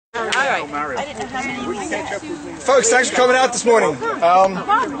Folks, thanks for coming out this morning.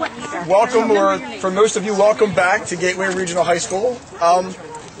 Welcome, or for most of you, welcome back to Gateway Regional High School.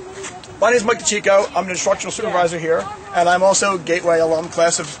 My name is Mike DeChico. I'm an instructional supervisor here, and I'm also Gateway alum,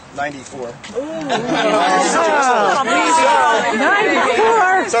 class of '94.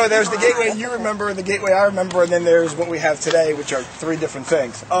 So there's the Gateway you remember, and the Gateway I remember, and then there's what we have today, which are three different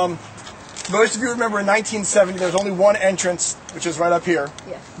things. Most of you remember in 1970 there was only one entrance, which is right up here.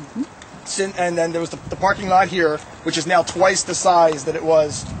 Yes. And then there was the parking lot here, which is now twice the size that it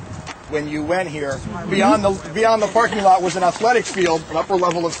was when you went here. Beyond the parking lot was an athletics field, an upper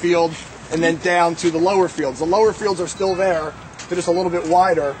level of field, and then down to the lower fields. The lower fields are still there, they're just a little bit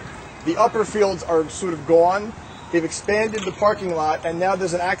wider. The upper fields are sort of gone. They've expanded the parking lot, and now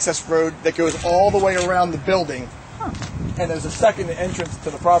there's an access road that goes all the way around the building. And there's a second entrance to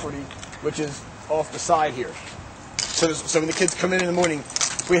the property, which is off the side here. So when the kids come in the morning,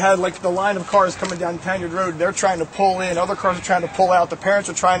 we had like the line of cars coming down Tanyard Road. They're trying to pull in. Other cars are trying to pull out. The parents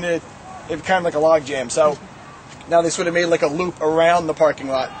are trying to. It's kind of like a log jam. So now they sort of made like a loop around the parking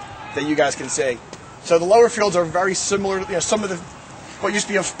lot that you guys can see. So the lower fields are very similar. You know, some of the what used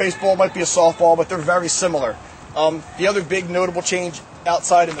to be a baseball might be a softball, but they're very similar. The other big notable change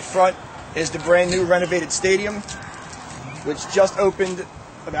outside in the front is the brand new renovated stadium, which just opened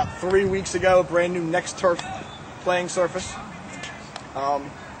about 3 weeks ago. A brand new next turf playing surface.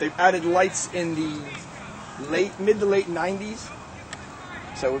 They've added lights in the mid to late 90s.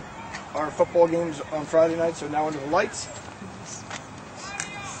 So our football games on Friday nights are now under the lights.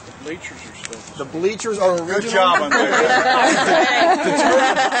 The bleachers are still. The bleachers are original. Good job on that.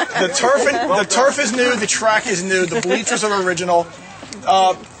 The turf is new. The track is new. The bleachers are original.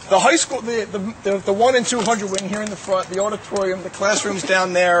 The high school, the 1 and 200 wing here in the front, the auditorium, the classrooms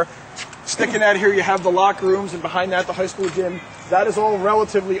down there. Sticking out here, you have the locker rooms, and behind that, the high school gym. That is all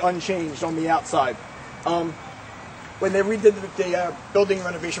relatively unchanged on the outside. When they redid the building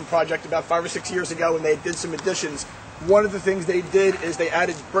renovation project about 5 or 6 years ago, and they did some additions, one of the things they did is they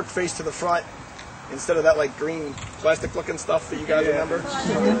added brick face to the front instead of that like green plastic-looking stuff that you guys remember.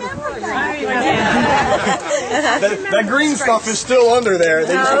 That green stuff is still under there.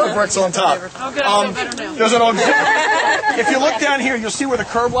 They just put the bricks on top. There's an if you look down here, you'll see where the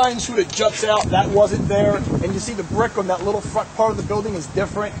curb line sort of juts out. That wasn't there. And you see the brick on that little front part of the building is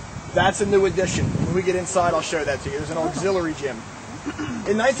different. That's a new addition. When we get inside, I'll show that to you. There's an auxiliary gym.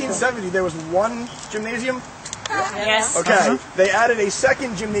 In 1970, there was one gymnasium. Yes. Okay. They added a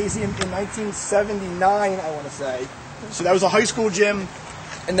second gymnasium in 1979, I want to say. So that was a high school gym,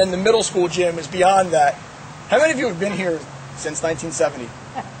 and then the middle school gym is beyond that. How many of you have been here since 1970?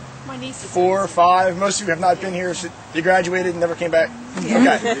 My niece is 4 or 5. Most of you have not been here. So you graduated and never came back? Okay.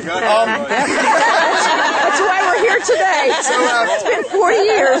 That's why we're here today. It's been 40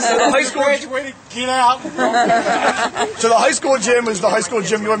 years. So the high school graduated. Get out. So the high school gym is the high school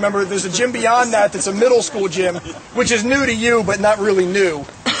gym you remember. There's a gym beyond that that's a middle school gym, which is new to you but not really new.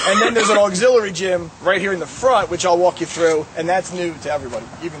 And then there's an auxiliary gym right here in the front, which I'll walk you through, and that's new to everybody,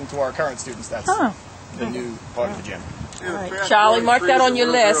 even to our current students. That's the new part of the gym. Right. Charlie, mark that on your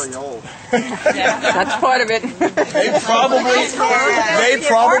list. That's part of it. They probably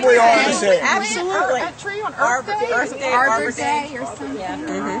are the same. absolutely. A tree on Earth Day? Arbor Day or something.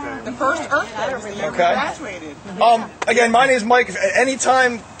 Yeah. The first Earth Day. Okay. Graduated. Again, my name is Mike. At any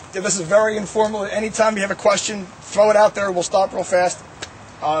time, this is very informal. At any time you have a question, throw it out there. We'll stop real fast.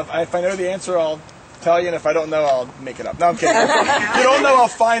 If I know the answer, I'll tell you, and if I don't know, I'll make it up. No, I'm kidding. If you don't know, I'll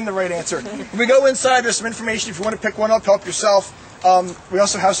find the right answer. When we go inside, there's some information. If you want to pick one up, help yourself. We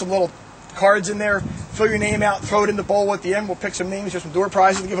also have some little cards in there. Fill your name out, throw it in the bowl at the end. We'll pick some names. There's some door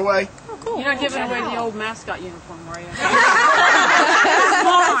prizes to give away. Oh, cool. You're not giving away the old mascot uniform, are you?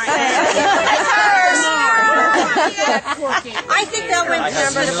 I think that went to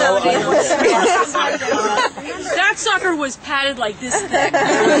number 70. That sucker was padded like this thick.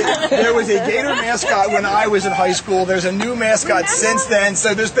 There was a Gator mascot when I was in high school. There's a new mascot since then.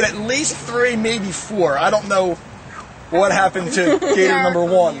 So there's been at least 3, maybe 4. I don't know what happened to Gator number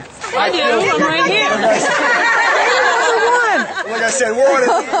 1. I do. I'm right here. Like I said,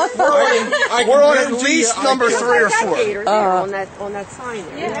 we're on at least number 3 or 4. On that sign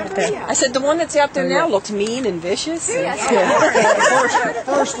there. I said the one that's out there now looks mean and vicious. The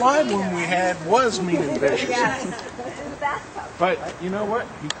first live one we had was mean and vicious. But you know what?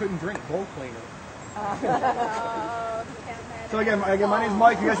 He couldn't drink bowl cleaner. So again, my name is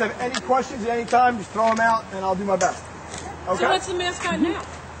Mike. If you guys have any questions at any time, just throw them out, and I'll do my best. Okay. So what's the mascot now?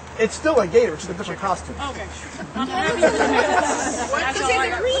 It's still a gator, it's just a different costume. Okay. I'm happy to know. What's in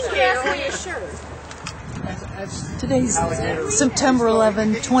the green gator on your shirt? Today's September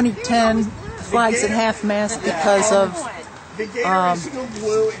 11, 2010. The flag's at half-mast because of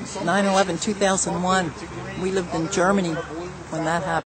 9/11, 2001. We lived in Germany when that happened.